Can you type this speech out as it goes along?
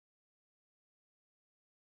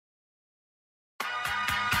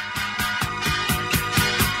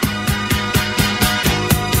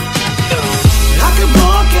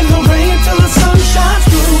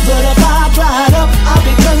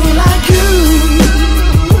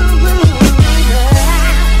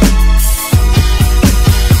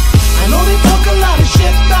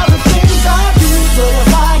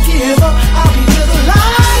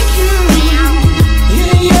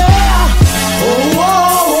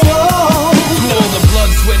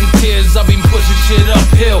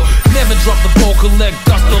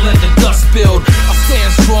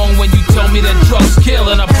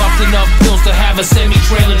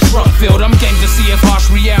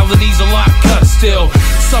still.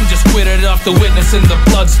 Some just quit it after witnessing the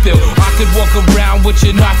blood spill. I could walk around with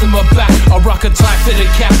your knife in my back. I'll rock a tight fitted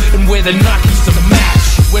cap and wear the Nikes to the match.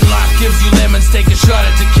 When life gives you lemons, take a shot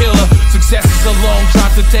at tequila. Success is a long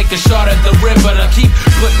drive to take a shot at the rim, but I keep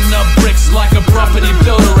putting up bricks like a property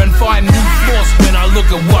builder and find new force when I look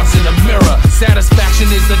at what's in the mirror. Satisfaction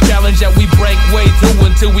is the challenge that we break way through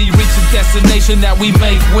until we reach the destination that we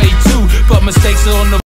make way to. But mistakes are on the